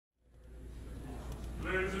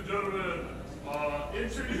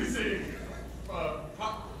Introducing Amoore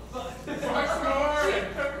and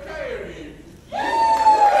Coyote.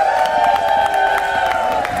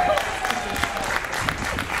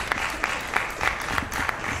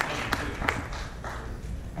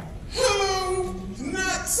 Hello,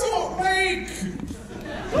 not Salt Lake.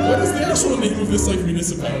 What is the actual name of this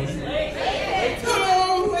municipality?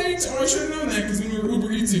 Hello, Lake. Oh, I should have known that because when we were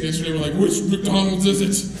Uber Eating yesterday, we were like, which McDonald's is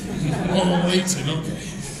it? Oh, Layton. Okay.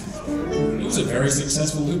 It was a very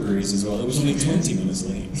successful Uber Eats as well. It was only 20 minutes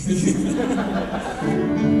late.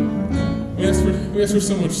 we asked for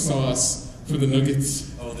so much sauce for the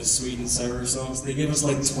nuggets. Oh, the sweet and sour sauce. They gave us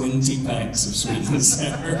like 20 packs of sweet and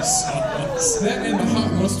sour sauce. That and the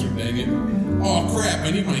hot mustard, dang it. Oh crap,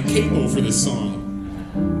 I need my capo for this song.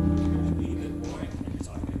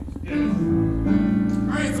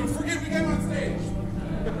 Alright, so forget we got on stage.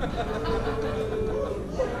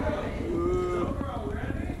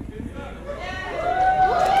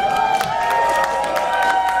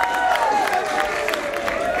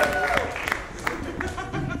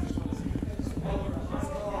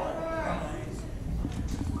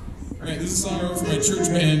 Alright, this is a song I wrote for my church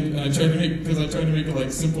band, and I tried to make it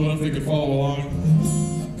like simple enough they could follow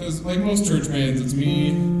along. Because like most church bands, it's me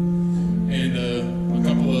and a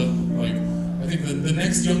couple of I think the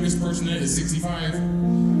next youngest person in it is 65.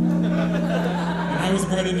 And I was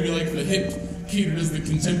brought in to be like the hip, catered as the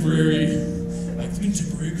contemporary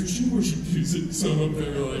Christian worship music. So I'm up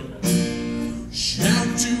there like,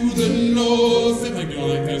 shout to the north, and all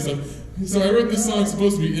that kind of stuff. So I wrote this song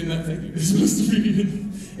supposed to be in that thing. It's supposed to be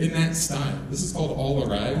in that style. This is called All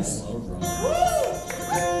Arise. All right.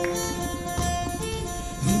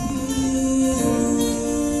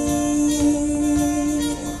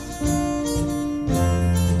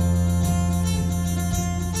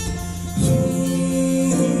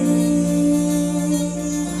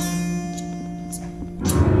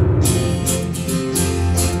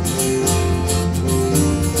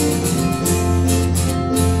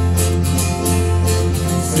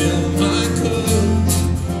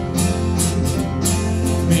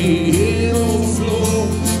 It overflow.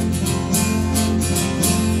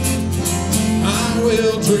 I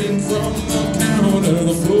will drink from the counter,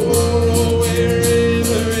 the floor, or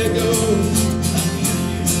wherever it goes.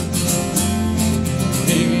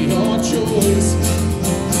 Make your choice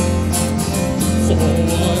for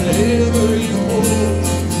whatever you hold.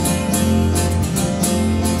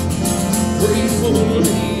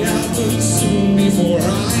 Gratefully I will soon, before I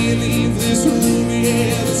leave this room,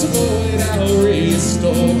 yeah, this void I'll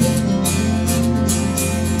restore.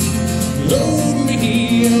 Load me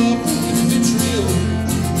up with the drill.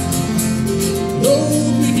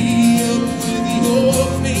 Load me up with your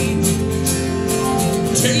faith.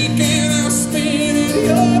 Taking out spin in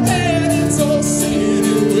your head, it's all sin. It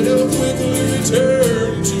will quickly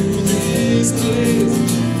return to this place.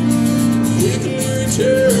 Quickly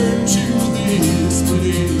return to this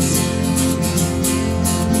place.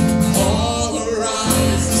 All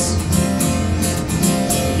arise.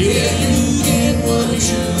 Yeah, you get what you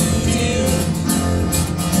should give.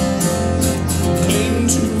 Cling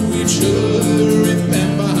to each other,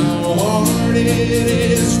 remember how hard it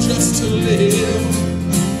is just to live.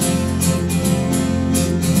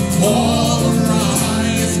 All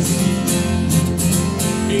arise.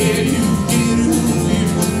 Yeah, you get who it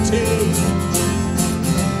would take.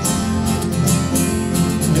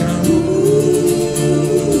 Now, ooh,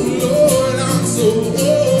 Lord, I'm so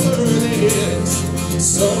over this.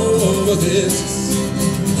 So over this,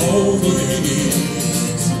 over this.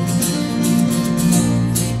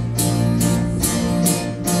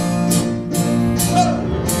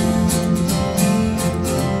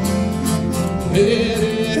 Let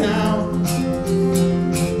it out,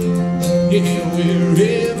 yeah,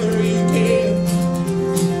 wherever you can.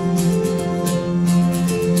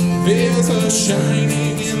 There's a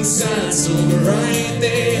shining inside so bright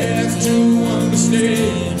they have to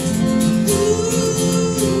understand.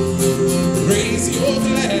 Raise your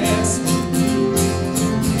glass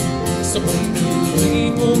so new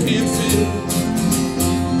people can fill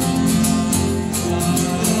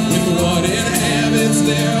with what inhabits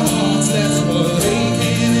their hearts. That's what they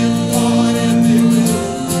can impart, and they will.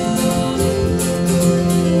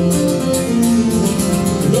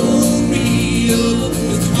 Load me up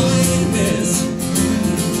with kindness.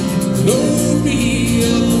 Load me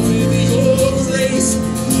up with your grace.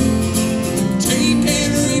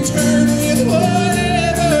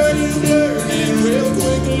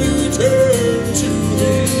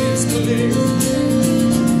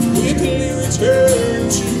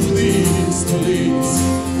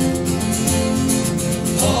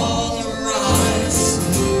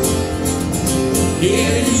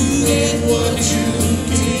 Yeah, you get what you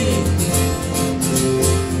give.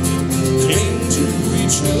 Cling to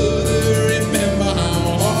each other, remember how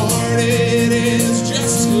hard it is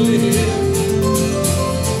just to live.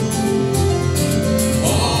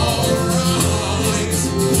 Alright,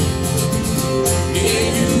 yeah,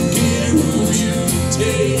 you get who you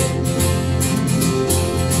take.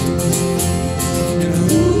 And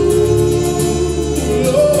ooh,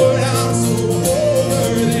 Lord, I'm so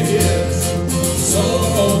over this. So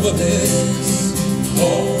over this,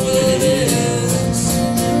 over this.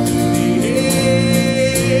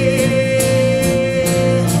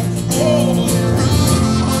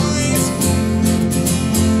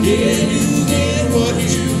 Yeah, you get what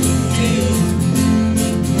you give.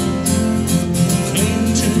 Cling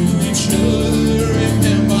to each other,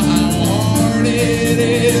 remember how hard it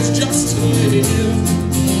is just to live.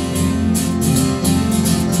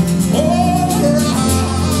 Alright,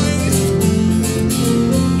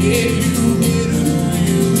 yeah, you get who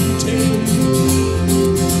you take.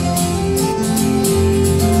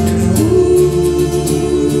 And ooh,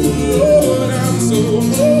 Lord, I'm so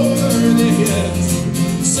over this.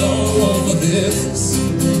 So over this,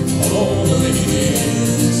 over this.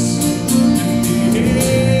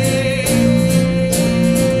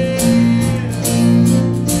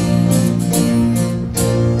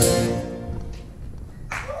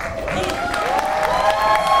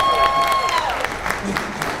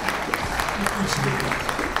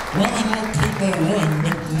 Well, I'm on cable one.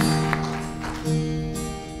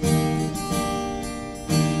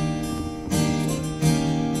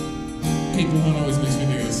 Cable one always makes me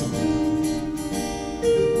think of this song.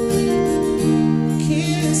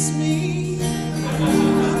 Kiss me.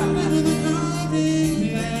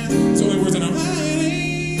 It's the only words I know.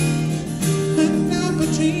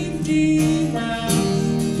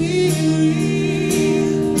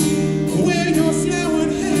 Wear your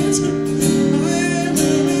flowered hat.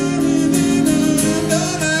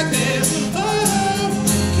 Like this. Oh,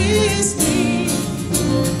 kiss me.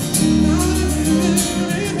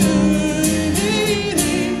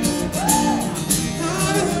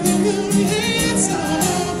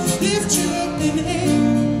 Lift you up in air.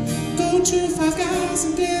 Go to Five Guys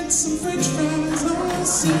and get some French fries. Oh,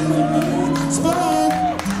 see the moon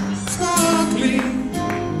sparkling.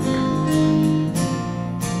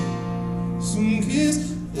 Some kiss.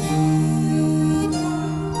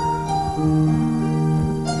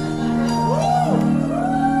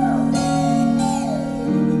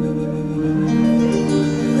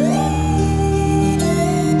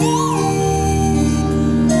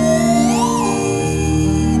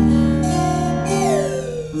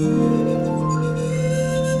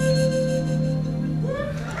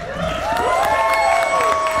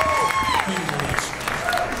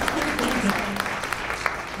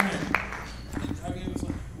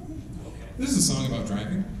 This is a song about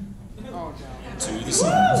driving. Oh, no. To the song.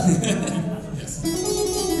 Yes.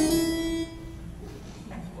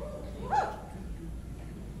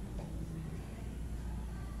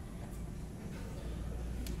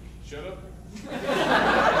 Shut up.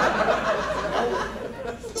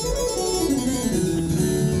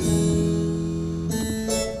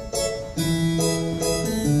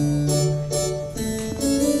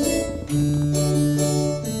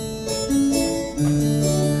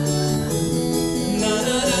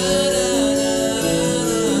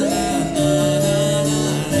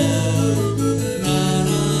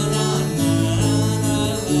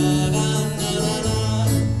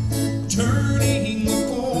 Turning the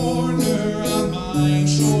corner on my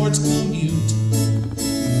short commute,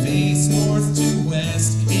 face north to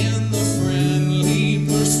west in the friendly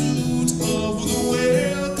pursuit of the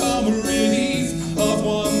welcome relief of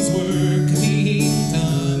one's work being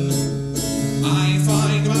done. I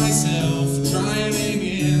find myself driving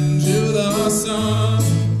into the sun.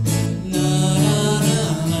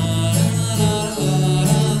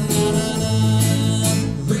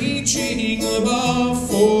 Reaching above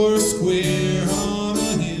four square on a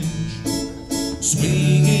hinge,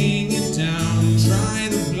 swinging it down, try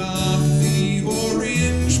to block the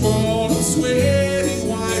orange ball of sweating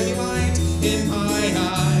white light in my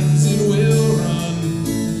eyes. It will run.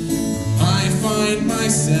 I find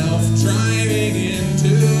myself driving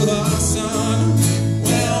into the sun.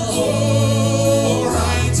 Well,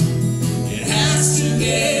 alright, it has to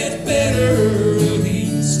get better. At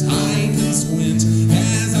least I can squint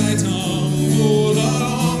as I tumble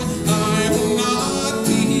along. I will not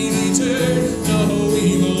be deterred. No,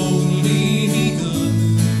 we've only begun.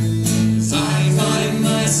 'Cause I find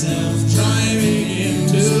myself driving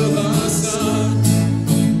into the sun.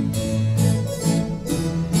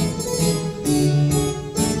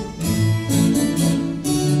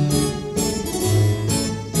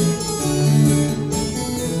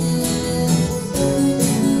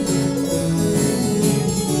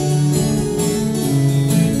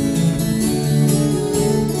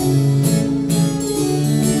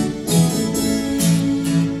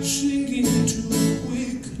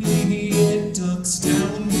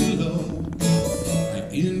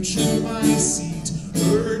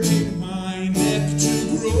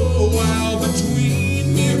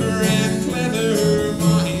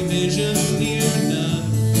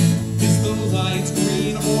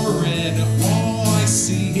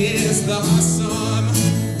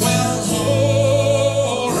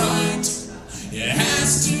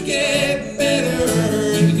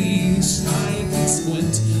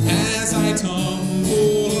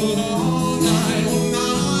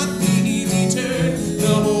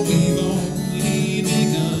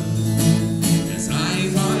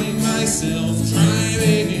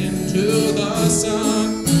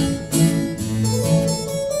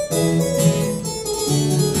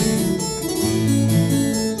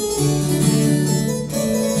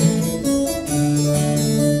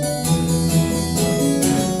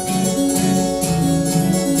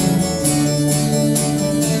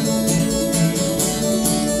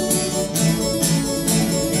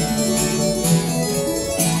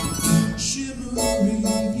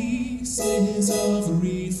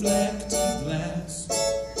 reflective glass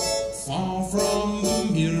fall from the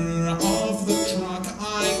mirror of the truck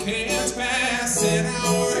I can't pass, and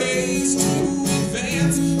our haste to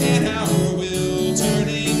advance and our will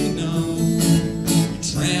turning numb. We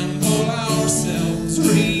trample ourselves,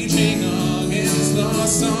 raging against the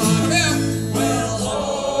sun. Well,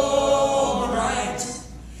 alright,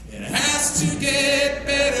 it has to get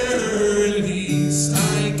better, at least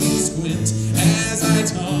I can squint as I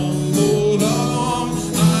tumble along.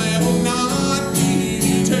 I will not be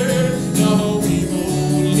deterred, no, we've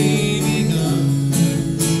only begun,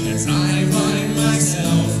 as I find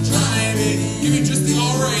myself driving. Give me just the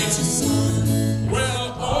alright.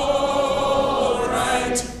 Well,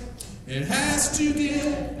 alright, it has to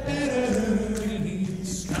get better, at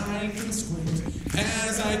least I can squint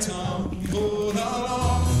as I tumble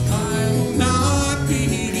along. I will not be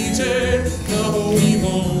deterred, no, we've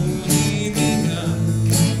only begun,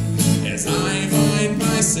 as I find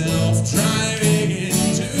myself driving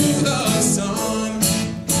into the sun.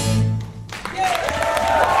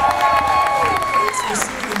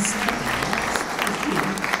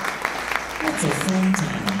 That's a fun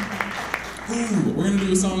time. Ooh, we're gonna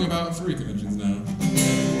do a song about furry conventions now.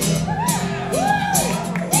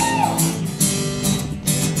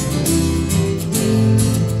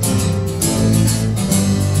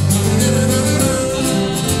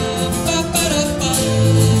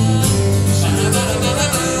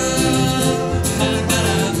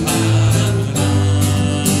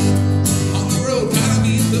 On the road, gotta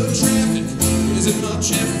beat the traffic. Isn't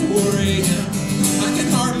much at 4 a.m. I can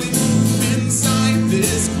hardly move inside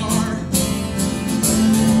this car.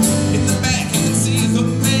 In the back, you can see the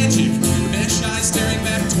magic. Mesh eyes staring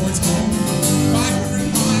back towards home.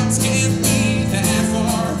 500 miles can't be that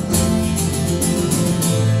far.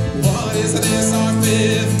 What is this, our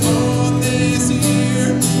 5th on this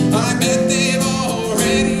year? I bet they've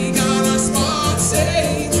already got our spot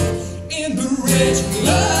saved in the rich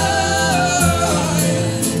line.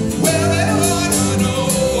 Well, I wanna know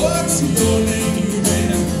what's your name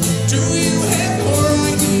and do you have your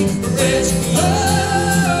ID? Rich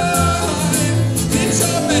line, get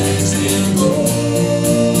your bags and go.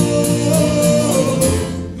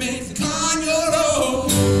 Make the con your own.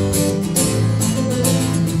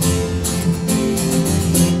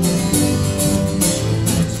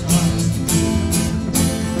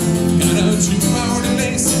 Got a 2-hour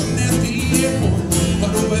delay sitting at the airport,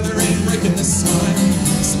 but the weather ain't breaking this time.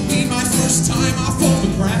 This'll be my first time off of the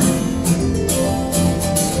ground.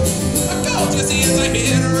 I called Jesse as I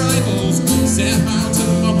hit arrivals, sat out to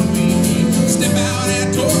the moment we step out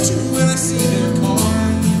at door 2 when I see their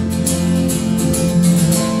car.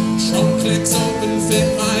 Trunk clicks open,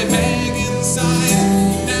 fit my bag inside.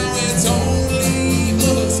 Now it's only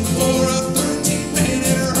us for a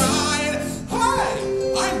 13-minute ride. Hi,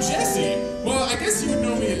 I'm Jesse. Well, I guess you would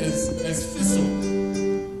know me as Thistle.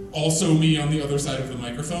 Also me on the other side of the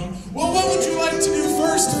microphone. Well, what would you like to do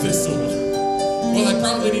first, Thistle? Well, I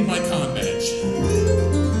probably need my con badge.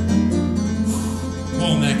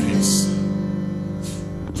 Well, in that case,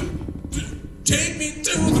 take me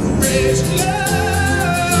to the ridge line.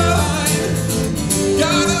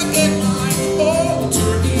 Gotta get my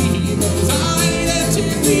alter ego's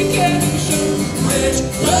identification. Ridge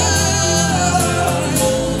line,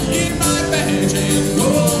 get my badge and go.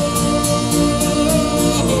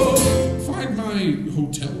 Find my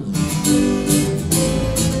hotel room.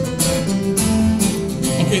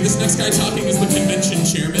 Okay, this next guy talking is the convention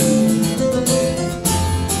chairman.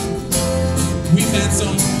 We've had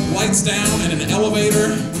some lights down and an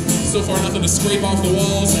elevator. So far, nothing to scrape off the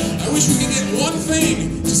walls. I wish we could get one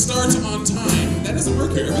thing to start on time. That doesn't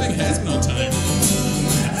work here. Everything has been on time.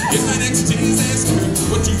 If my next tease asks her,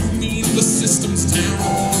 what do you mean the system's down?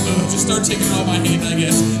 Just start taking it all by hand, I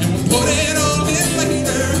guess, and we'll put it all in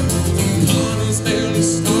later. The con is barely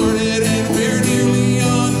started and we're nearly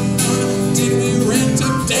undone. Did we rent a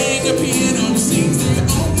dang piano? Seems the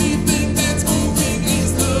only thing that's moving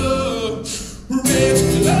is the red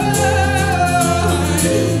line.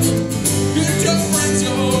 Get your friends,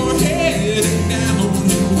 your head down,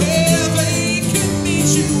 and where they can meet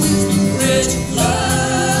you is the red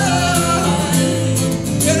line.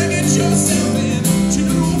 Gotta get yourself into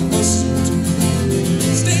a suit.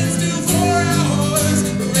 Stand still for hours,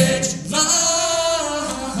 red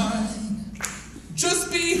line. Just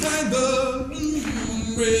behind the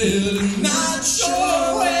really not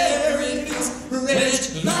sure where it is,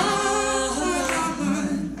 red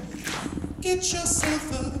line. Get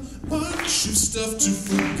yourself a bunch of stuff to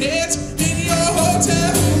forget in your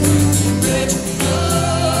hotel room, red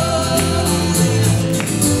line.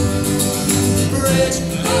 Red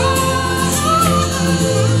line.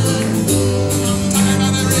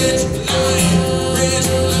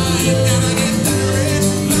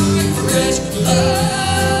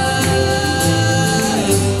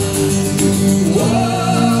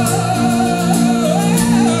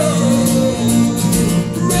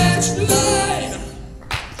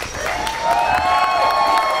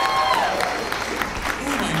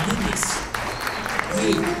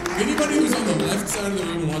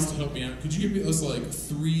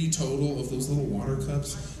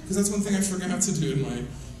 because that's one thing I forgot to do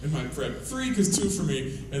in my prep. 3, because 2 for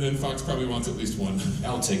me, and then Fox probably wants at least 1.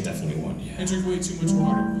 I'll take definitely 1, yeah. I drink way too much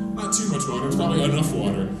water. Not too much water, it's probably enough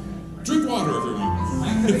water. Drink water,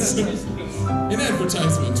 everyone. It's an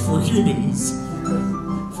advertisement for humans,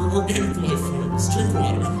 for organic life forms. Drink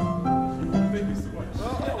water. Thank you so much.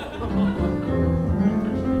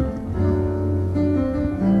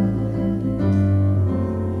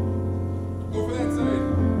 Go for that side.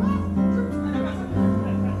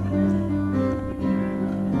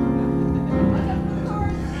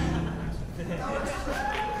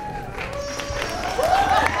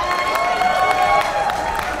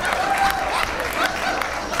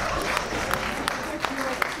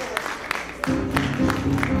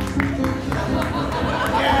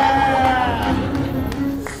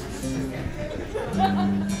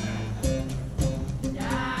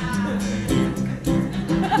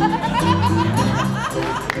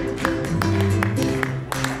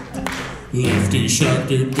 Lefty shark,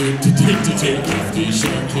 do do do do do do. Lefty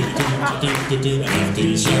shark, do do do do do.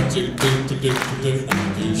 Lefty shark, do do do do do.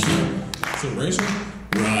 Lefty shark. So Rachel.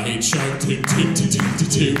 Right shark, do do do do do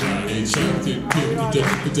do. Right shark, do do do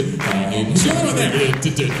do do. Right shark, do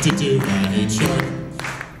do do do. Right shark.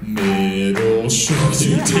 Middle shark,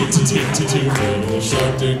 do do do do do do. Middle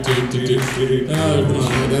shark, do do do do do. Oh, come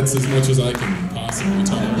on, that's as much as I can possibly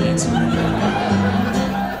tolerate.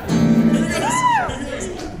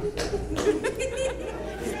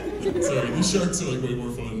 Sorry, these sharks are like way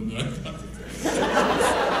more fun than I thought.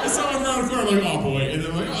 I saw them around the corner, like, oh boy, and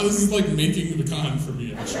then like, oh, this is like making the con for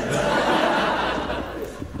me, actually.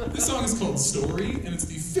 This song is called Story, and it's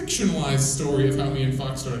the fictionalized story of how me and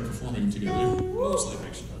Fox started performing together. Mostly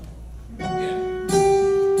fiction. Yeah.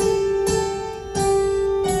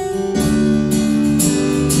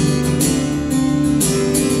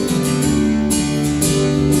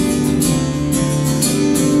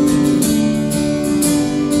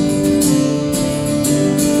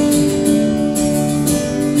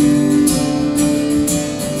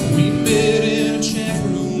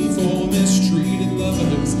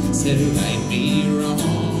 Said right me wrong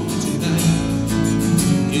tonight,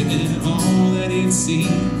 given all that he'd seen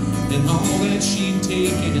and all that she'd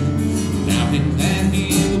taken, doubting that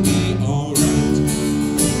he'll be alright.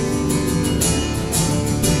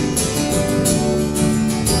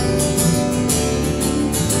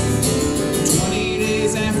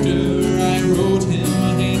 Days after I wrote him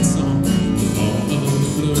a hate song with all of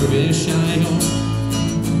the flourish I own,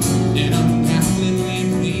 and unhappily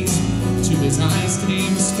pleased to his eyes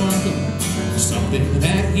came a sparkle, something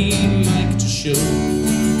that he'd like to show.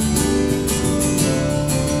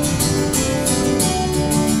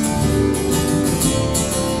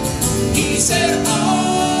 He said,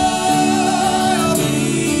 I'll be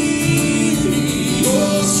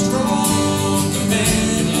your strong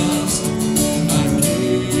man. I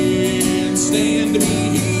can't stand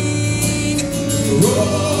being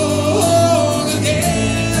wrong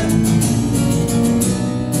again.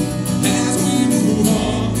 As we move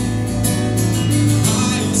on,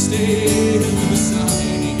 I'll stay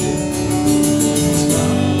beside you,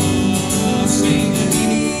 trusting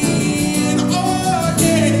in our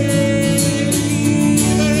daily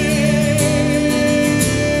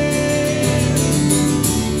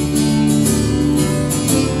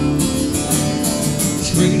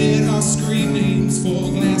traded our screen names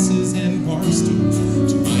for glasses and bar stools.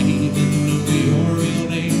 Might even know your real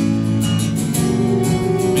name.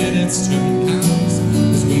 Minutes turned hours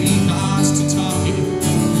as we got to talking,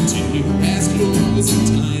 till you as close and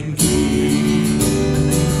time came.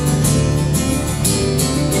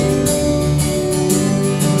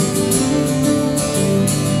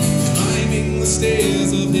 Climbing the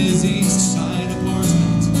stairs of his east side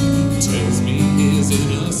apartment tells me his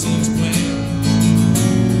innocent plan.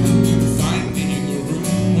 Finding a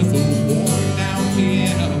room with a worn down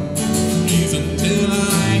piano isn't till I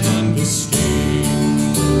understand.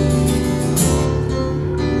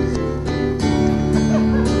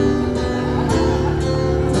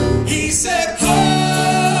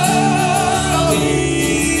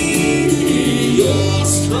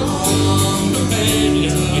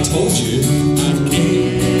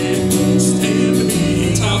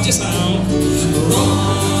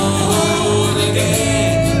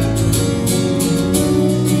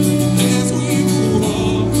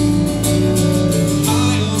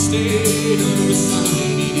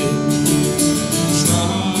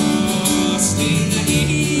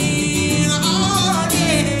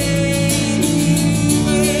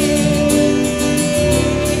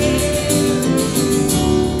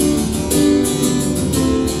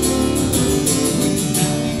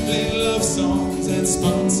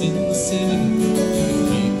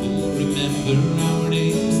 are our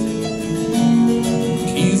names.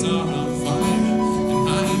 Keys are on fire, and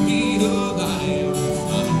I beat alive.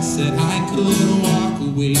 I said I could walk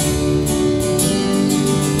away.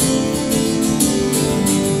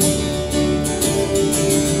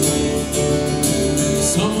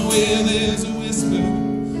 Somewhere there's a whisper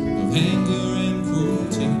of anger and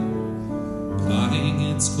cruelty, plotting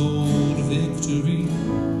its cold victory.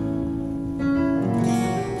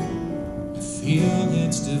 I feel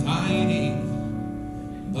it's dividing,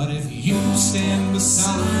 but if you stand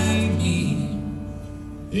beside me,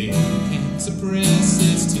 then you can suppress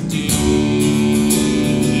this today.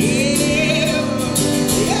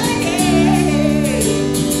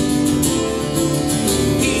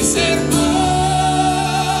 He said,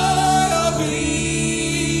 I'll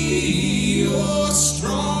be your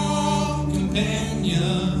strong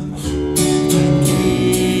companion. I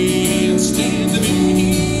can't stand the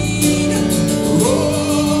beat.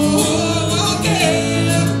 Oh,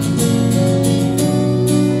 again.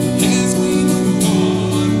 As we move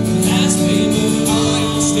on, as we move,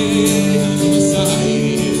 I'll stand beside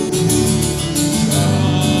you.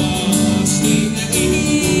 Trusting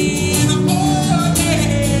in a more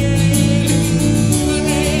day.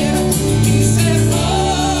 He said,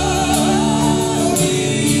 I'll be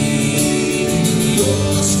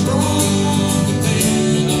your strong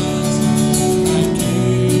companion. I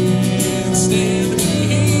can't stand the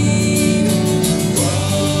heat.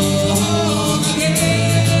 Wrong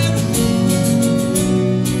again.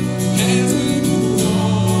 As we move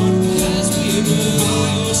on, I'll stand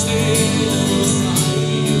beside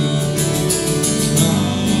you.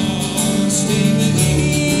 Trusting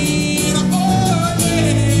in a more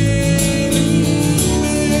day.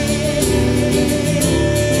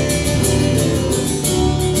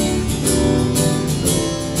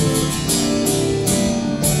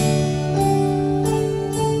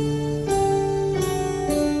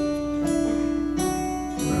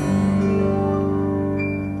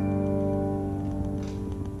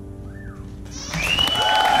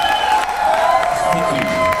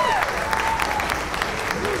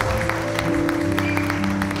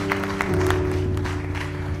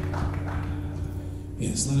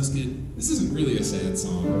 Yes, let us get. This isn't really a sad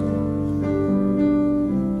song.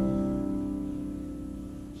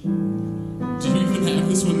 Do you even have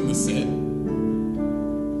this one in the set?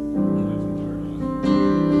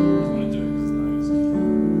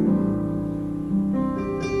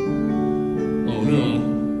 Oh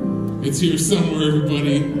no. It's here somewhere,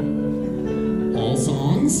 everybody. All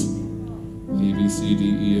songs. A, B, C, D,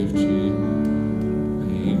 E, F, G,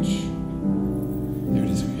 H. There it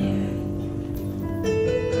is, we are.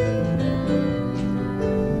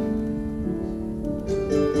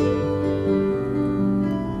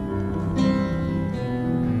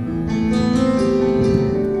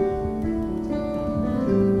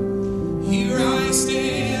 Here I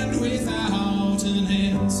stand without an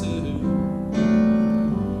answer,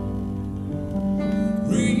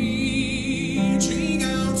 reaching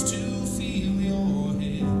out to feel your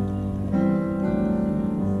hand,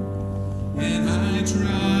 and I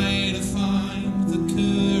try to find the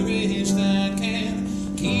courage that can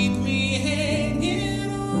keep me hanging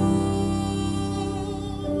on.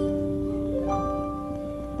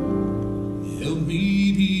 Help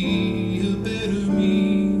me be a better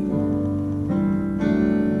me.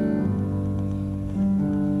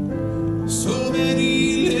 So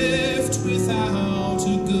many left without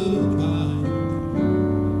a goodbye.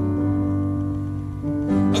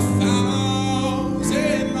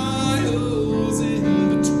 1,000 miles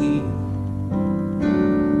in between.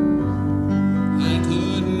 I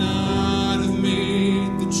could not have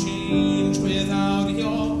made the change without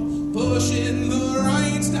your push in the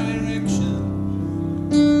right direction.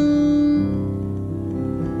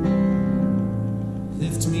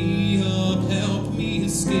 Lift me up, help me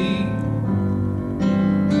escape.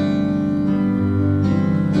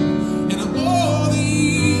 And all the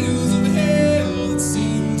years of hell that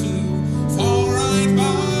seem to fall right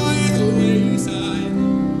by the wayside.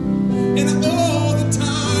 And all the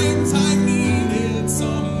times I needed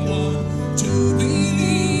someone to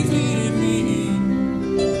believe in me,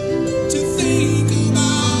 to think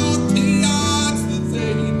about the odds that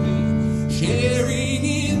they'd be sharing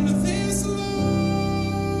in this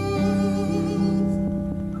love.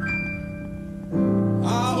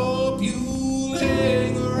 I hope you'll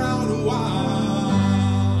hang around a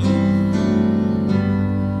while.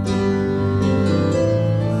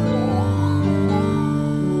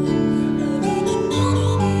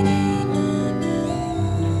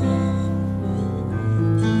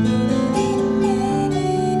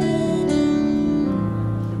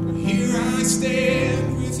 Here I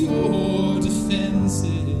stand with your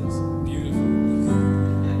fences. Beautiful.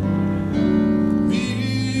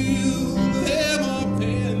 Build them up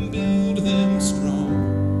and build them strong.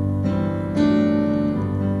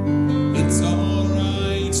 It's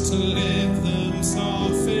alright to let them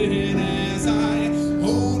soften as I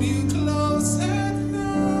hold you close at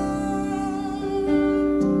night.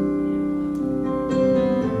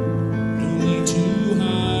 No need to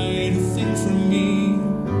hide a thing from me.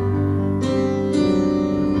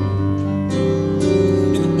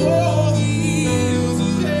 And all the years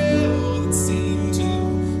of hell that seem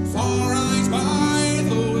too far right by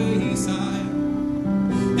the wayside,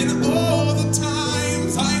 and all the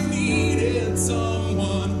times I've needed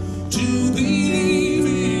someone to believe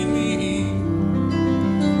in me,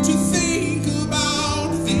 to think about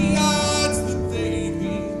the odds that they'd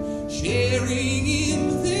be sharing in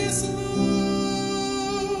this love.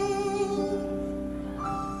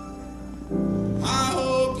 I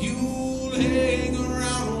hope you'll hang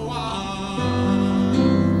around a while.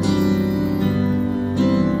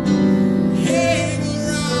 Hang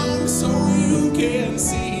around so you can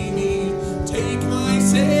see me take my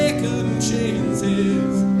second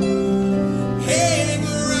chances. Hang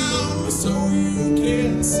around so you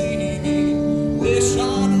can see me wish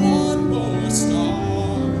on one more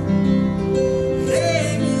star.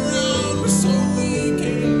 Hang around so we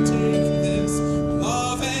can take this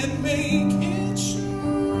love and make it shine.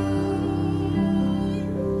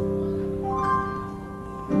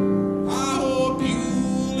 I hope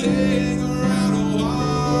you'll hang around a while.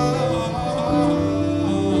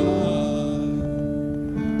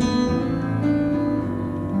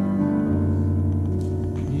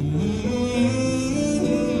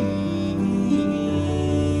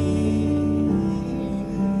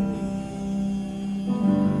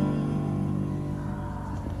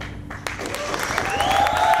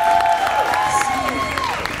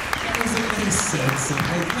 That was a nice sad song.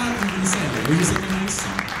 Like, not even sad, it was just like a nice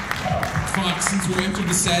song. Fox, since we entered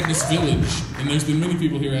the Sadness Village, and there's been many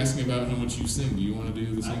people here asking about how much you sing, do you want to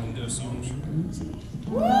do the song? I can do a song.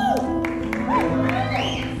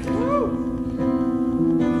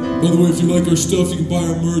 By the way, if you like our stuff, you can buy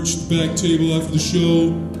our merch at the back table after the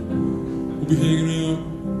show. We'll be hanging out.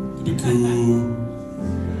 It'll be cool.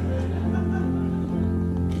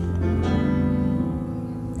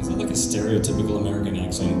 Is that like a stereotypical American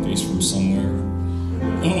accent based from somewhere?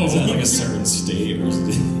 Oh, Is that like a certain state, or is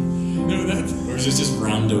it, no, that's or is it just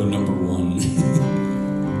Rondo #1?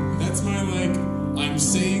 that's my like. I'm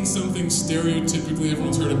saying something stereotypically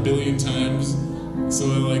everyone's heard a billion times,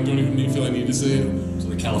 so I like don't even feel I need to say it. So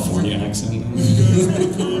the California accent. I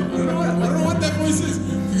don't know what that voice is.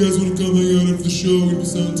 If you guys want to come hang out after the show, we're going to be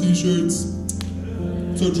selling t-shirts.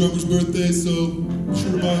 It's our drummer's birthday, so be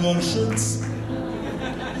sure to buy a lot of shirts.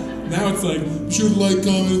 Now it's like, Be sure to like,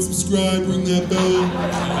 comment, and subscribe, ring that bell.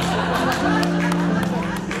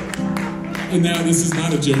 and now this is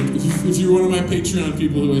not a joke. If you're one of my Patreon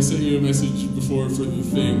people who I sent you a message before for the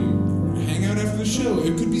thing, hang out after the show.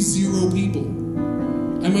 It could be 0 people.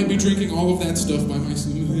 I might be drinking all of that stuff by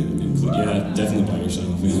myself. Yeah, definitely by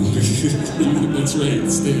yourself. That's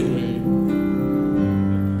right. Stay away.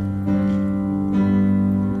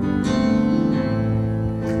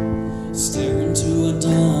 Stare into a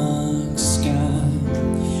dark sky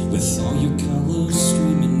with all your colors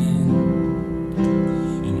streaming in.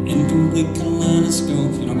 An incomplete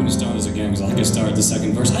kaleidoscope. You know, I'm going to start this again because I think I started the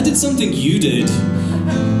second verse. I did something you did.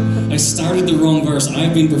 I started the wrong verse.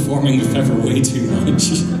 I've been performing with Pepper way too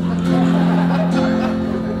much.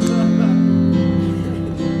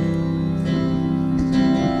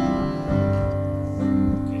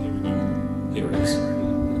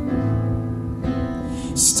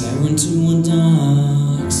 Stare into a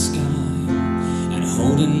dark sky and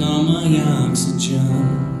holding on my oxygen.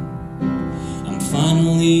 I'm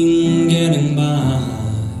finally getting by.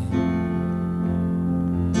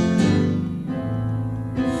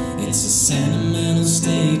 It's a sentimental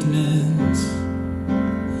statement,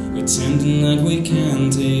 pretending that we can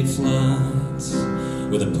take flight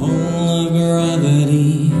with a pull of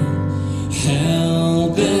gravity,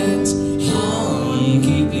 hell-bent on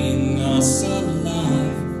keeping us alive.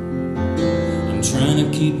 I'm trying to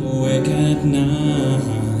keep awake at night.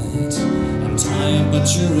 I'm tired, but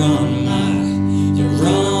you're on my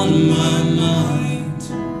mind.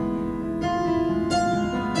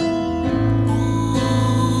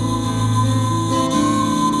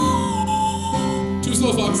 Too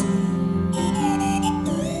slow, Fox.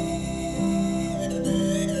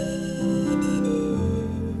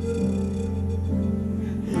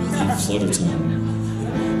 Flutter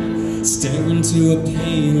tone. Stare into a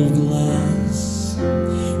pane of glass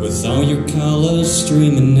with all your colors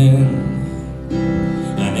streaming in.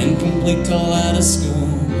 complete kaleidoscope,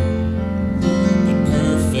 but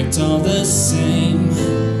perfect all the same.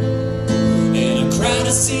 In a crowd I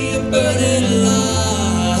see a burning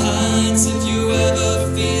lights. If you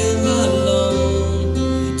ever feel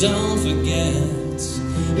alone, don't forget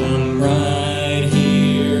I'm right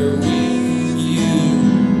here with you.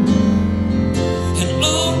 And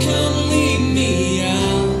oh, come lead me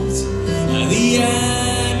out of the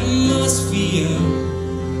atmosphere,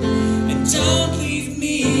 and don't leave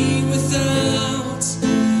me without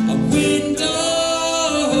a window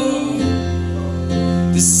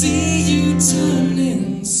to see you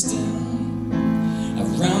turning still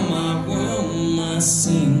around my world, my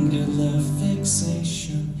singular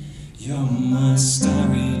fixation. You're my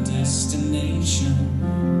starry destination,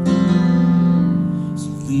 so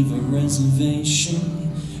leave a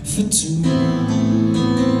reservation for two.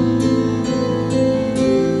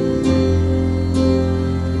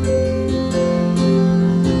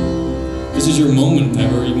 This is your moment,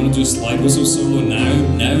 Pepper. You want to do a slide whistle solo now?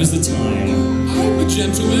 Now is the time. I'm a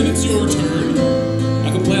gentleman, it's your turn.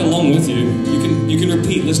 I can play along with you. You can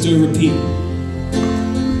repeat. Let's do a repeat.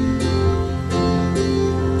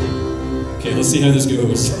 Okay, let's see how this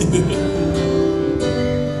goes.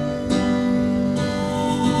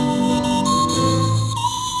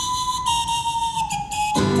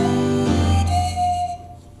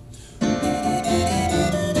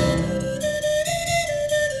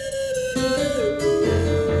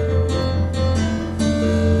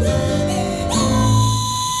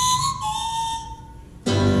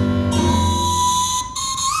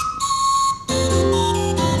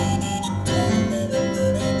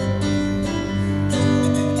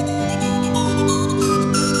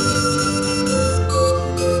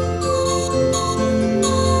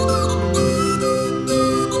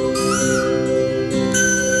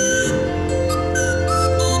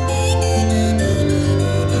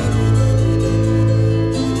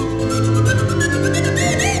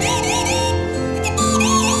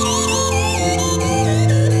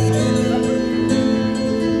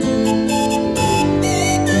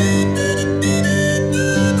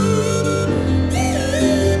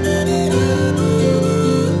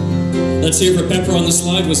 Let's hear for Pepper on the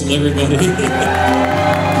slide whistle, everybody.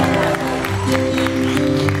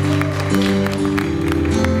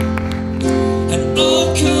 And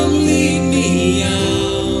oh, come lead me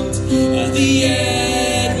out of the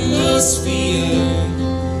atmosphere,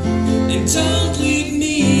 and don't leave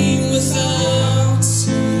me without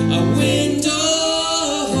a window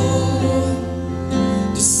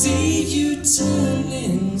to see you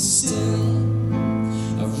turning still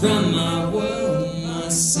around my world, my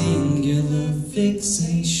singular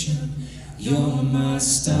fixation. You're my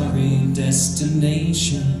starry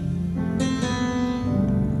destination,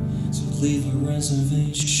 so leave a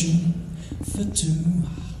reservation for two.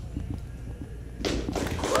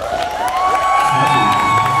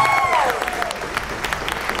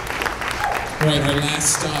 Alright, our last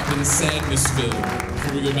stop in Sadnessville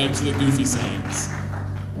before we go back to the goofy songs.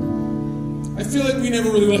 I feel like we never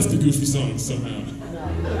really left the goofy songs somehow.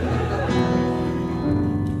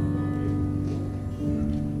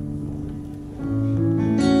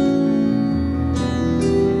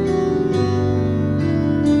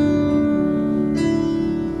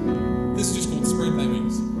 This is just called Spread Thy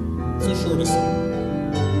Wings. It's our shortest.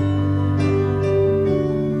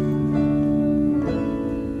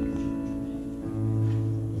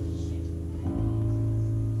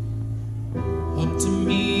 Up to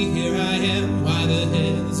me, here I am, why the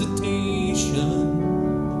hesitation?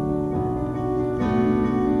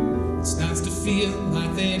 It starts to feel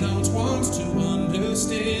like they don't want to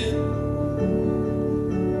understand.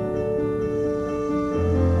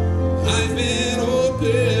 I've been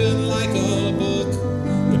open like a book,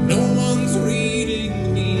 but no one's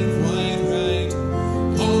reading me quite right.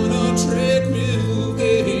 On a treadmill,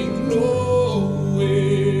 getting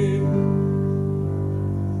nowhere.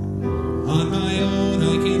 On my own, I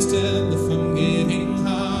can't tell if I'm getting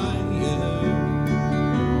higher.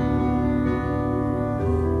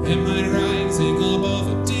 Am I rising above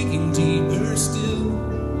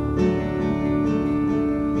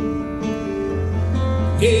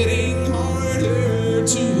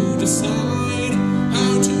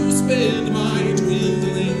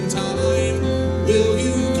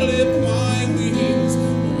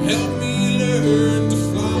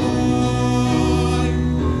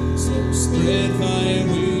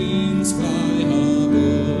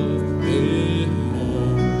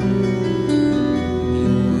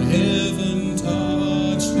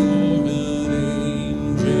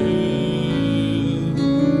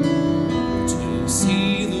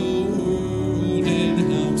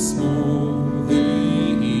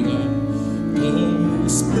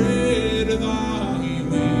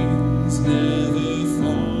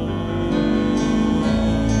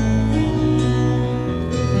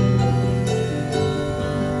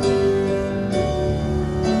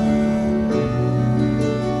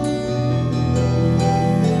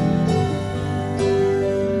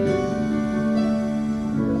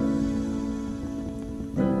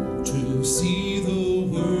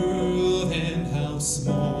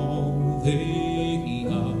they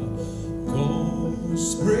are. Go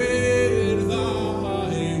spread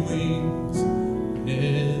thy wings,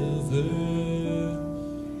 never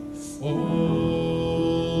fall.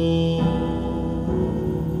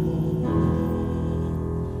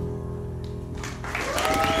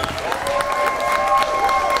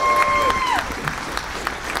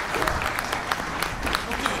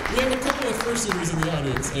 In the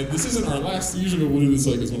audience, and this isn't our last. Usually we'll do this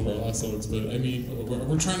like as one of our last songs, but I mean,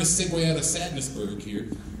 we're trying to segue out of Sadnessburg here.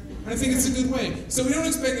 And I think it's a good way. So we don't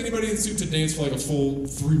expect anybody in suit to dance for like a full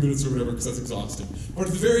 3 minutes or whatever, because that's exhausting. But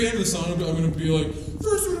at the very end of the song, I'm going to be like,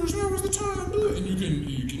 first was now was the time, and you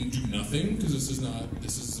can do nothing, because this is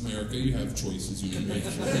America. You have choices you can make.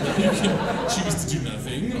 You can choose to do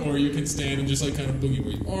nothing, or you can stand and just like kind of boogie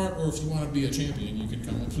where you are, or if you want to be a champion, you can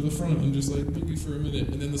come up to the front and just like boogie for a minute,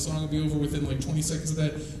 and then the song will be over within like 20 seconds of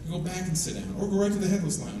that. You go back and sit down, or go right to the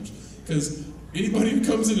Headless Lounge, because anybody who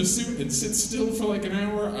comes in a suit and sits still for like an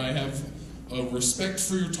hour, I have a respect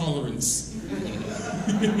for your tolerance.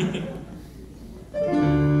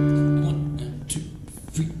 1, 2,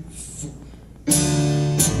 3, 4.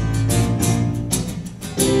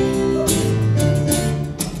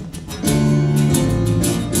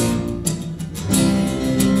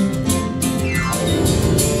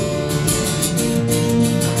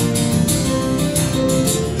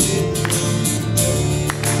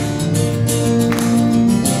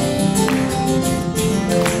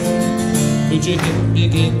 Could you help me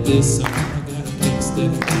get this song? I got a place that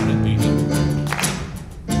I gotta be.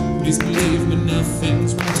 Please believe me,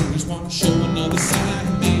 nothing's wrong. I just want to show another side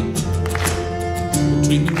of me.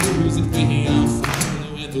 Between the rules that we all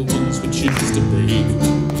follow and the ones we choose to break.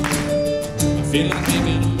 I feel like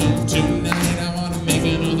making a move tonight. I want to make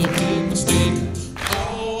another big mistake.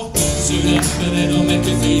 Oh, suit up and it'll make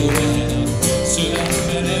you feel better. Suit up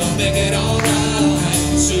and it'll make it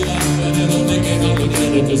alright. Suit up and it'll make it all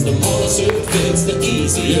together. Cause the more the suit fits, the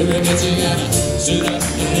easier it gets. You gotta suit up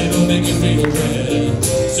and it'll make you feel better.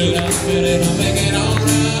 Suit up and it'll make it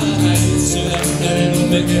alright. Suit up and it'll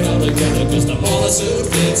make it all together. Cause the more the suit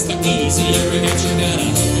fits, the easier it gets. You gotta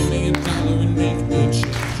give me a dollar and make the change.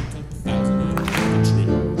 A couple thousand and a trip.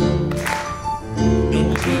 No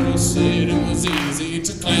one ever said it was easy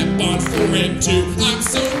to clap on 4 and 2. I'm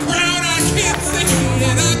so proud I can't sing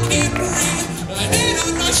and I can't breathe. A head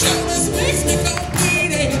on my shoulders makes me go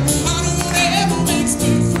bleeding. I don't want ever makes me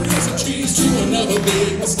freeze and cheese to another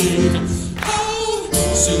big mistake. Oh,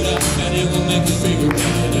 suit up and it will make you feel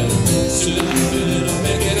better. Suit up and it'll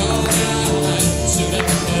make it alright. Suit up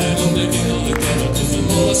and it'll make it all together. Cause the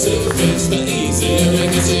more the suit fits, the easier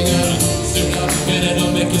it gets. You gotta suit up and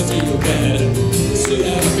it'll make you feel better. Suit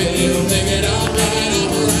up and it'll make it alright,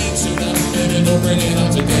 alright. Suit up and it'll bring it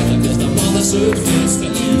all together. Cause the more the suit fits, the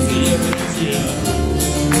easier it gets.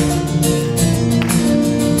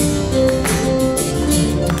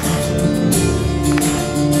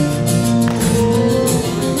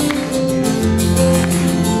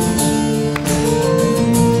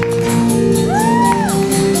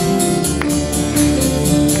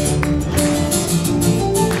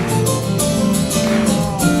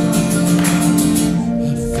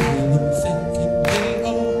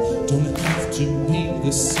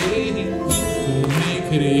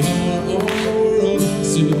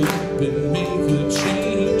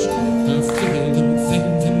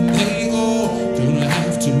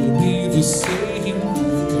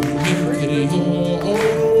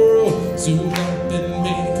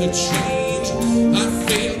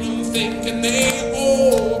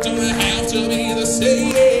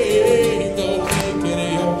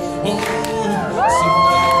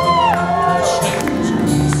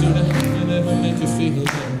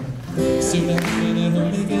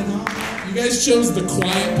 Chose the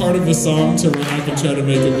quiet part of the song to rock and try to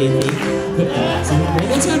make a big thing. One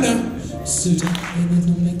more time now. Suit up and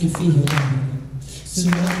it'll make you feel better.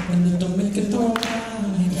 Suit up and it'll make it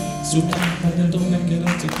alright. Suit up and it'll make it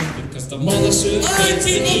all together. Cause the more the suit fits,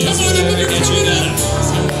 the easier it gets. You gotta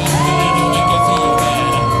suit up and it'll make you feel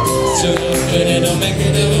better. Suit up and it'll make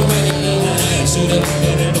it alright. Suit up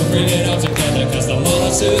and it'll bring it all together. Cause the more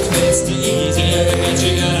the suit fits, the easier it gets.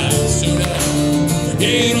 You gotta suit up.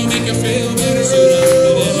 It'll make you feel better. Suit up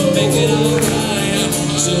and it'll make it alright.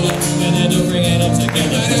 Suit up and it'll bring it up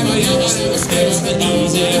together.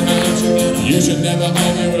 You should never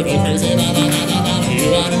hold me with a crazy mama.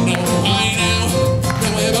 You ought to know by now.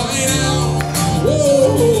 Know it by now.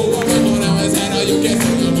 Whoa, now is that how you get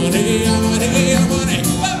your money? Money.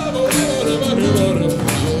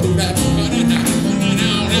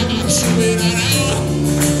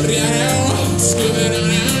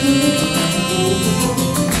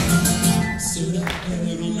 Suit up and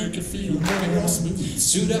it'll make you feel real smooth.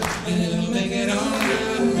 Suit up and it'll make it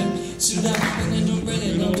alright. Suit up and it'll bring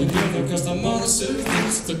it all together, cause the more suit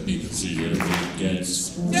gets, the easier it gets.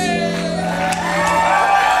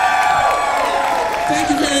 Thank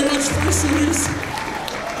you very much, fursuiters.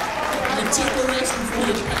 Take a rest before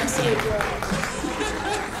you pass out.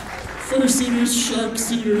 Fursuiters, shark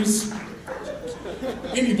suitors,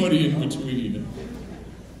 anybody in between.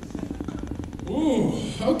 Ooh,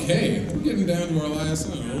 okay. We're getting down to our last,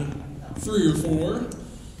 I don't know, 3 or 4.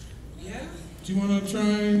 Yeah? Do you want to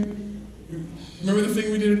try? Remember the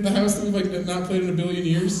thing we did at the house that we've like not played in a billion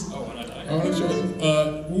years? Oh, When I Die. I want to try.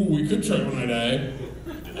 Ooh, we could try When I Die.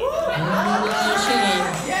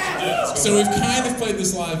 So we've kind of played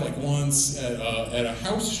this live like once at a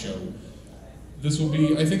house show. This will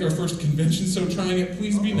be, I think, our first convention, so trying it.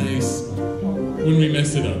 Please be nice when we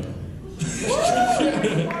mess it up.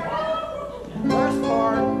 Last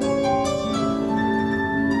part.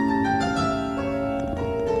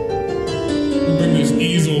 Bring this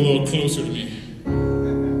easel a little closer to me.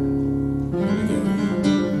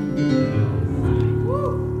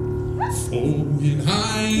 When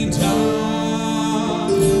I die,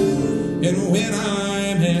 and when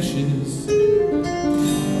I'm ashes,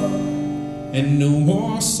 and no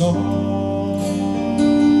more songs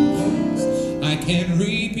I can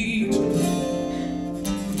repeat.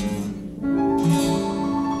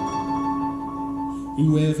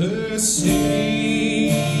 Whoever sing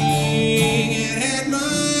it at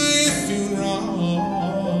my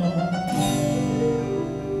funeral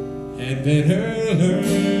had better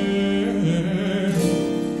learn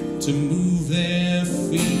to move their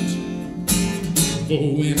feet. For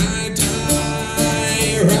when I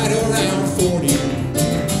die, right around 40,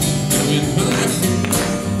 when my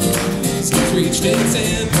fuse has reached its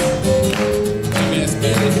end, I best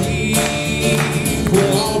believe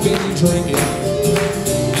we'll all be drinking out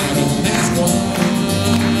of that's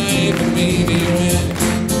wine, but maybe when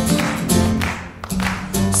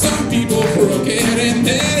some people crooked and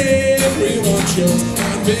then everyone chokes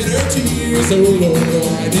on bitter tears. Oh Lord,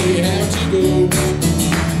 why they have to go?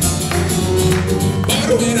 But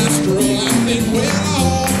when I stroll, I think, well,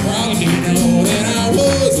 I'll probably know that I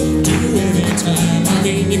was due any time. I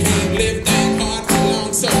mean, you can't live that hard for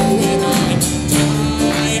long, so when I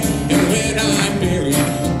die and when I'm buried,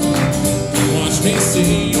 watch me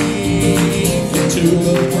sink into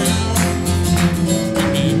the ground,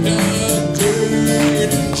 and the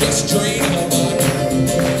dirt just drain the bottom.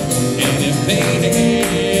 And if they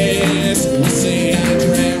ask, we say I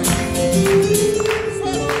drown.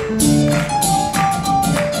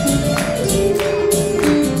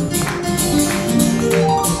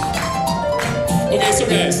 Okay, so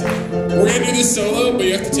guys, we're gonna do this solo, but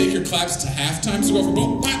you have to take your claps to halftime. So go for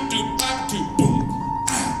boom, bop, do, boom, ah, ba-doom, boom,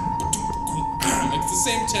 ah. Like it's the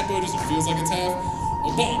same tempo, just it feels like it's half.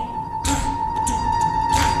 Oh, boom, ah,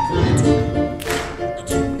 ba-doom,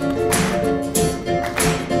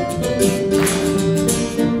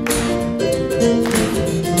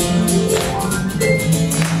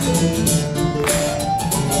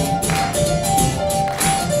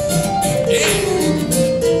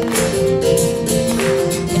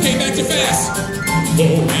 Oh,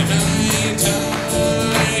 when I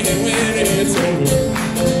die and when it's over,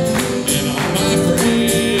 and all my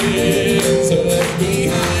friends are left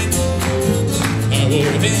behind, I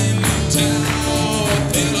will in town,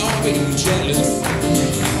 they'll all be jealous.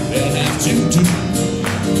 They'll have to do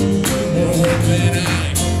more work than I.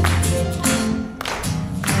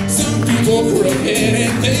 Some people crooked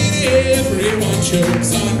and then everyone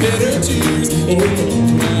chokes on bitter tears. Oh,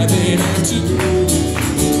 why they have to go.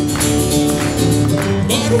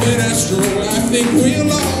 But when I stroll, I think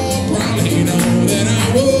we'll all probably know that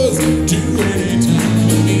I was due any time. I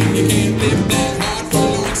mean, you can't live that hard for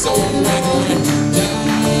long, so when I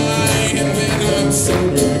die and when I'm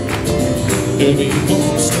sober, there'll be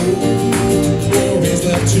more stories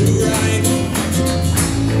left to write.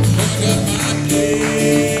 I got my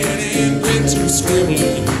pen and grit to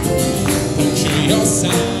scribbling, puncture your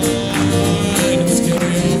signs, get it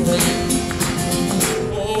right.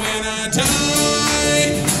 Oh, when I die.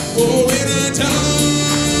 Oh, when I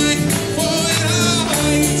die, oh, when I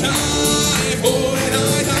die, oh, when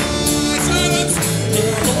I die, silence,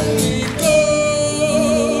 we're only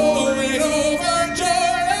going over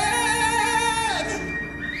Jordan,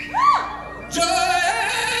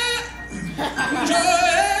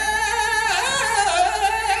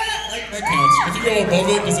 that counts. If you go above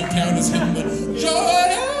it, does it count as hitting the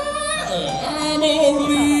Jordan? I'm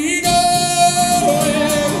only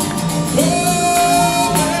going.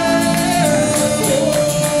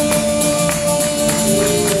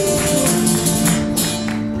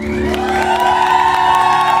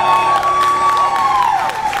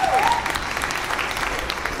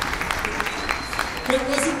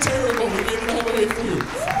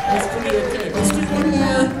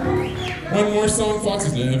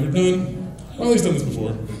 Ollie's done this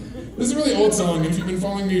before. This is a really old song, and if you've been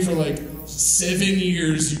following me for like 7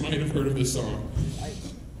 years, you might have heard of this song.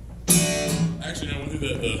 Actually, no, we'll do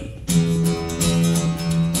the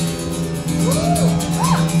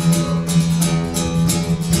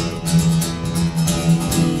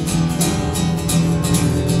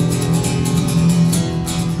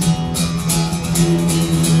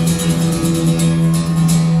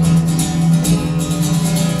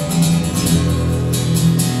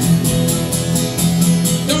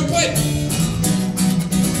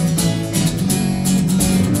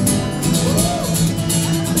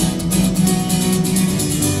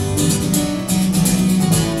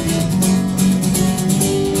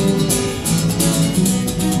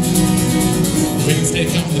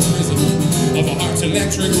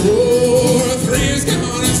electric roar. 3 years gone,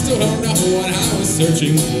 I still don't know what I was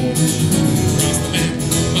searching for. Cross the map,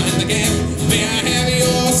 find the gap, may I have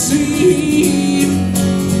your seat?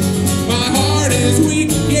 My heart is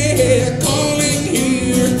weak, yeah, calling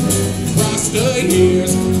here. Cross the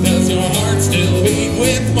years, does your heart still beat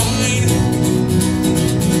with mine?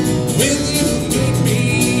 Will you meet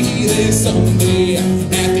me there someday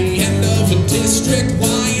at the end of the district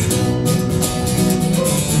line?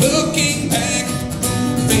 Looking back,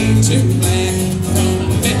 fade to black from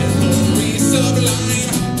a memory sublime.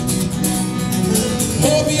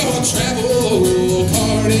 Hope your travel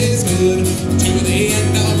card is good to the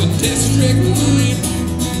end of the district line.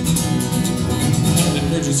 London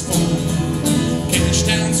bridges fall, Cambridge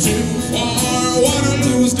town's too far.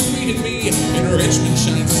 Waterloo's defeated me, and Richmond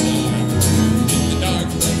shines star. In the dark,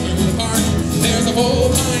 through the park, there's a hole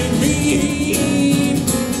behind me.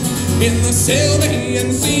 In the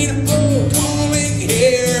Sylvan scene, oh, calling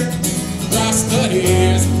here. Cross the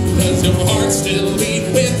years, does your heart still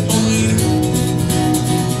beat with mine?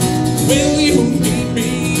 Will you meet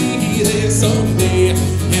me there someday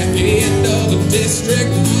at the end of the district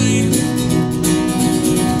line?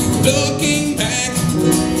 Looking back,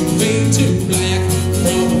 fade to black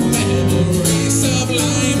from a memory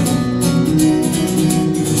sublime.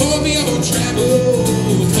 Hope your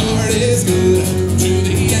travel card is good to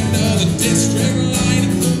the end of the district line.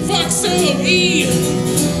 Fuck so E.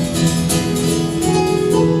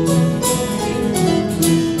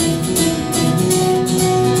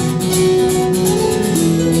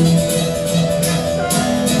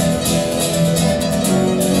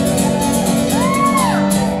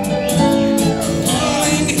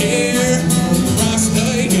 Calling here, across the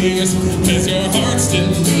years, does your heart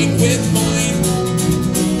still beat with mine?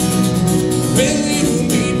 Will you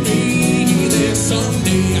meet me there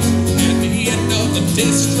someday at the end of the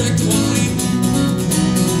district line?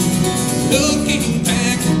 Looking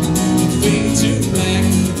back, fade to black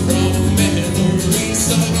from a memory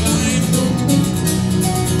sublime.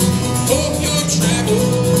 Hope your travel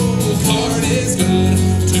card is good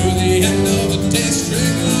to the end of the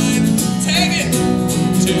district line. Tag it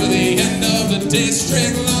to the end of the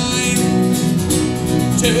district line.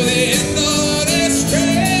 To the end of the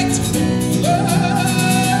district line.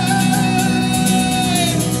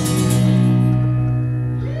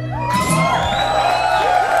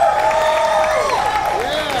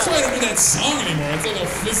 That's why I don't do that song anymore. It's like a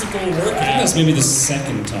physical workout. That's maybe the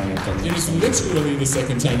second time I've done It is literally the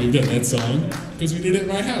second time we've done that song, because we did it at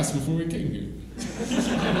my house before we came here.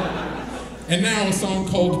 And now a song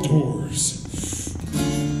called Doors.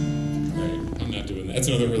 Alright, I'm not doing that. It's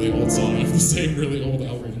another really old song off the same really old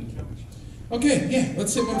album. Okay, yeah,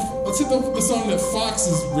 let's hit the song that Fox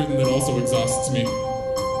has written that also exhausts me.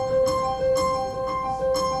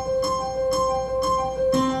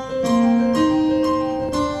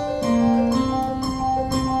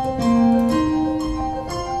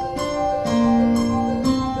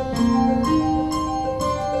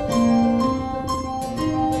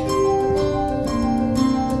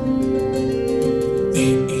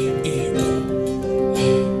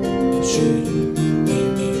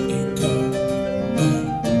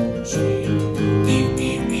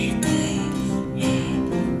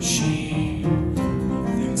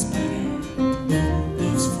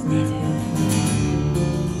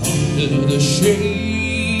 Under the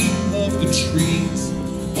shade of the trees,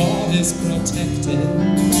 all is protected.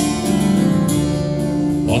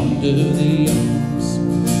 Under the arms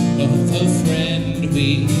of a friend,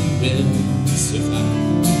 we will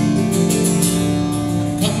survive.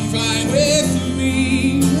 Come fly with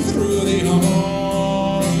me through the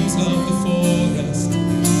arms of the forest.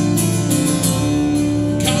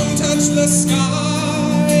 Come touch the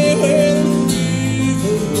sky where the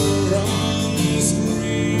river runs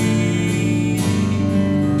free.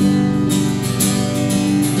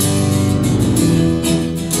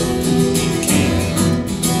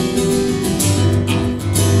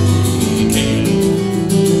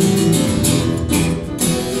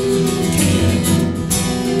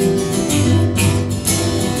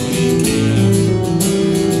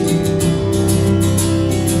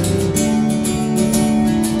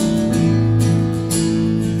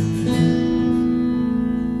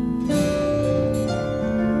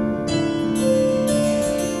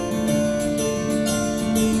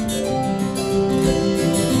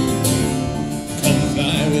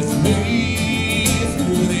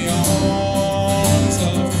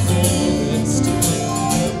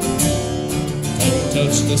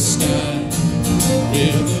 the sky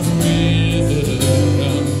where the river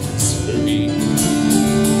runs free.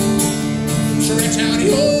 Stretch out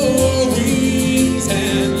your wings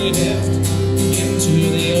and lift into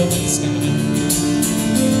the open sky.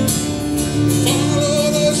 Follow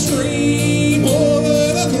the stream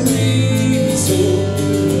over the green, so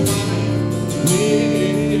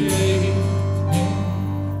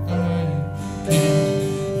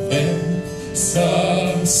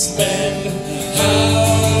suspend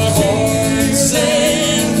our horns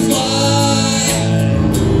and fly.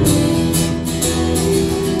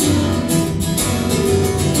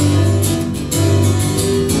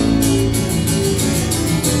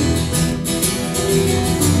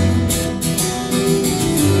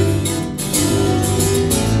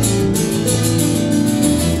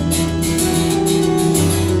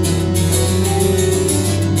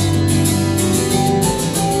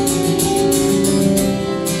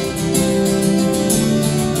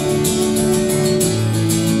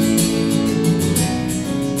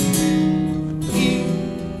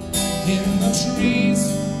 Trees,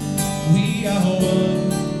 we are one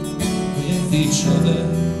with each other.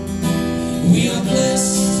 We are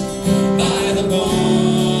blessed by the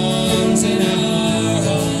bonds in our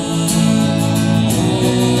heart.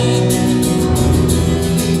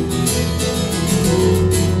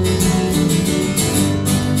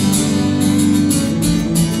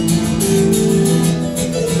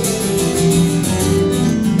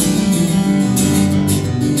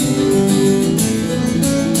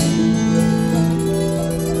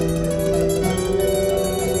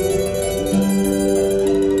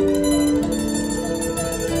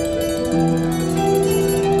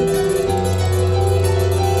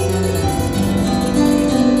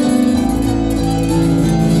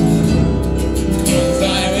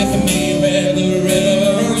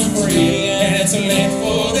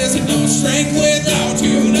 Strength without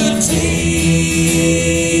unity.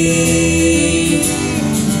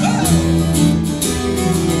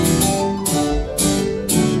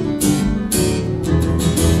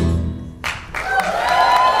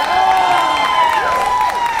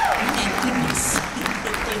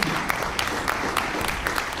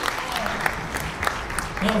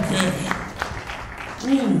 Okay.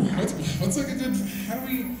 Ooh, what's like a good?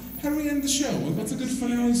 How do we end the show? What's a good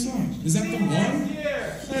finale song? Is that the one?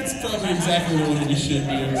 That's probably exactly the one we should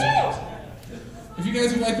do. If you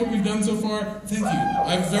guys have liked what we've done so far, thank you.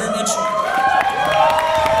 I've very much,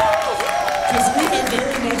 because we have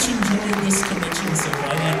very much enjoyed this convention so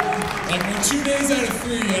far. Like we're 2 days out of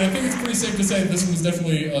 3, and I think it's pretty safe to say that this was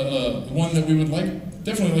definitely one that we would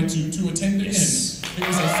definitely like to attend again. Yes. It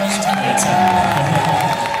was a fun time.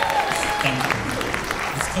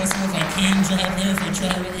 It's close enough I can drive there if I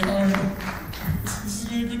try really hard. This has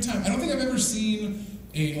been a good time. I don't think I've ever seen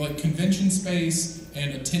a convention space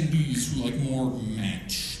and attendees who more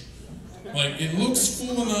match. It looks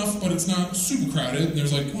full enough, but it's not super crowded.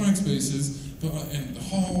 There's quiet spaces, but and the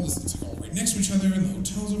hall is all right next to each other, and the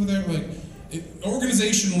hotel's over there.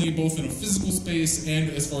 Organizationally, both in a physical space and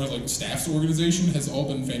as far as staff's organization, has all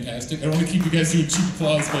been fantastic. I don't want to keep you guys doing cheap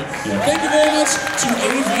applause, but thank you very much to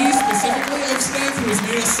AV specifically of staff who has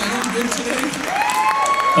made us sound good today.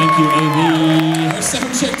 Thank you, AV. Our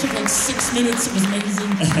sound check took 6 minutes. It was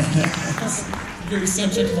amazing. The greatest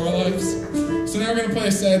sound check of our lives. So now we're going to play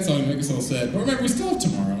a sad song to make us all sad. But remember, we still have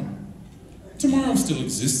tomorrow. Tomorrow still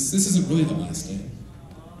exists. This isn't really the last day.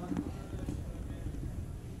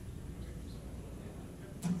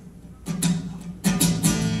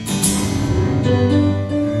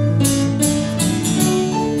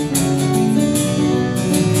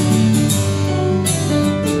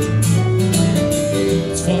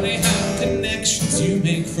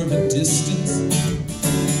 From a distance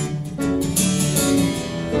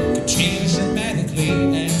could change dramatically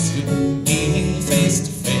as you're meeting face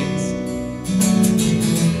to face.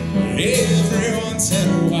 Every once in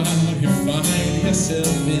a while you find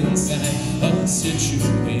yourself inside a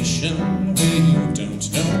situation where you don't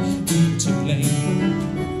know who to blame.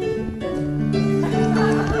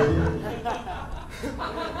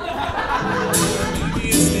 Maybe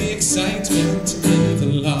it's the excitement in the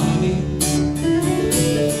lobby.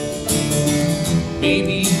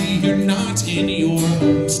 Maybe you're not in your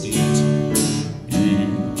home state.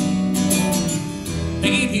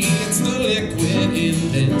 Maybe it's the liquid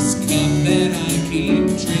in this cup that I keep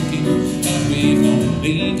drinking, but we've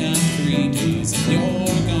only got 3 days and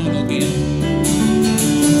you're gone again.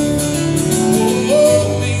 Oh,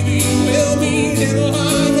 maybe we'll meet in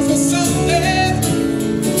line for something.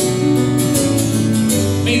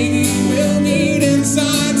 Maybe we'll meet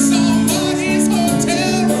inside somebody's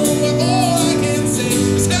hotel room, but all I can say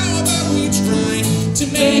is how about we try to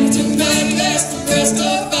make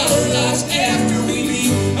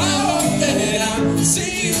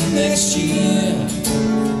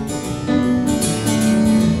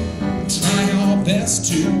best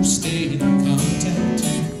to stay in contact.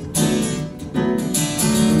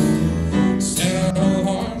 Set our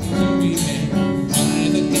hearts so we can buy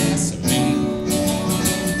the gasoline.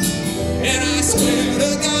 And I swear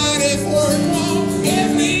to God, if work won't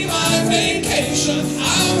give me my vacation,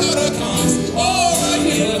 I'll go to cons or a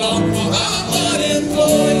year long while I'm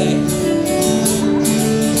unemployed.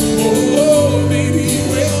 Oh, maybe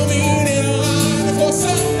we'll meet in line for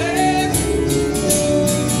something.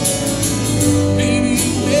 Maybe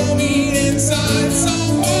we'll meet inside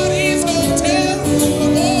somebody's hotel.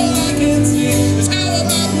 But all I can say is how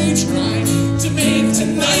about we try to make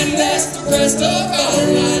tonight last the rest of our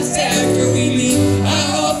lives after we leave. I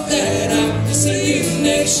hope that I'll see you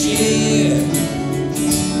next year.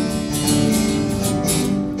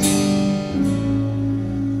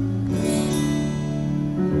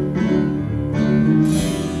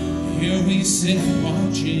 Here we sit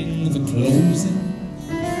watching the closing.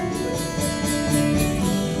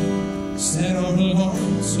 Set our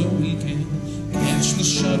alarms so we can catch the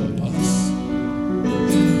shuttle bus.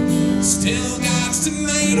 Still got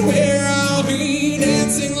tonight where I'll be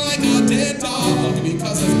dancing like a dead dog,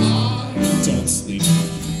 because if I don't sleep,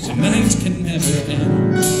 tonight can never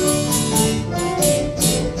end.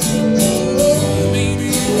 Oh, maybe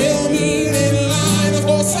we'll meet in line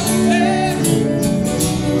for something.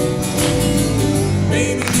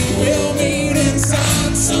 Maybe we'll meet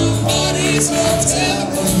inside somebody's hotel.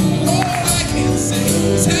 All I can say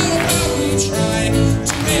is how about we try to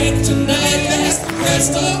make tonight last the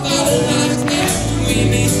rest of our lives after we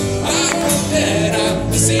meet. I hope that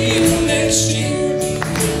I'll see you next year.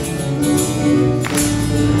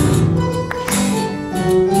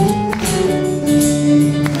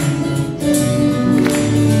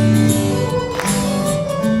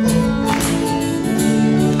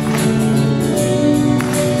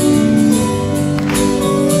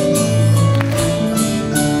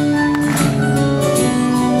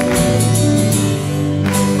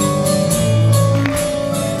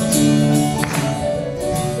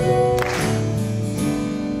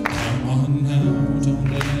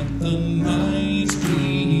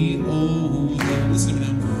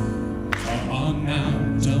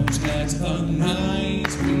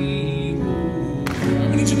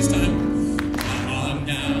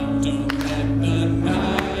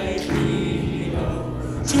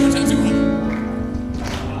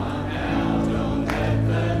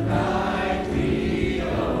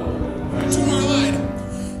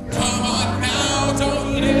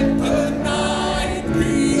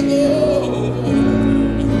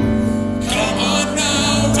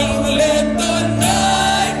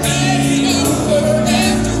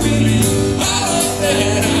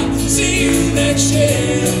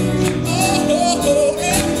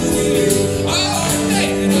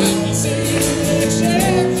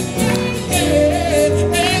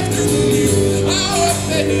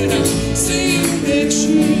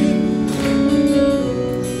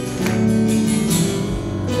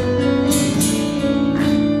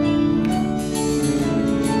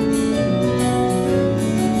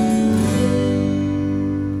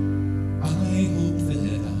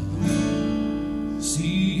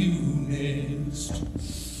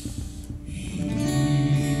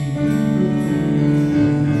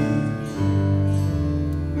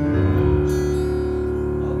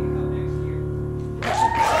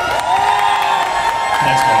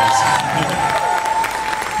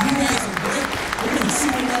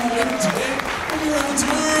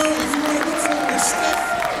 Tomorrow, if you want to get some of this stuff,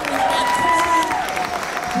 in my corner,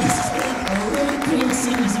 this is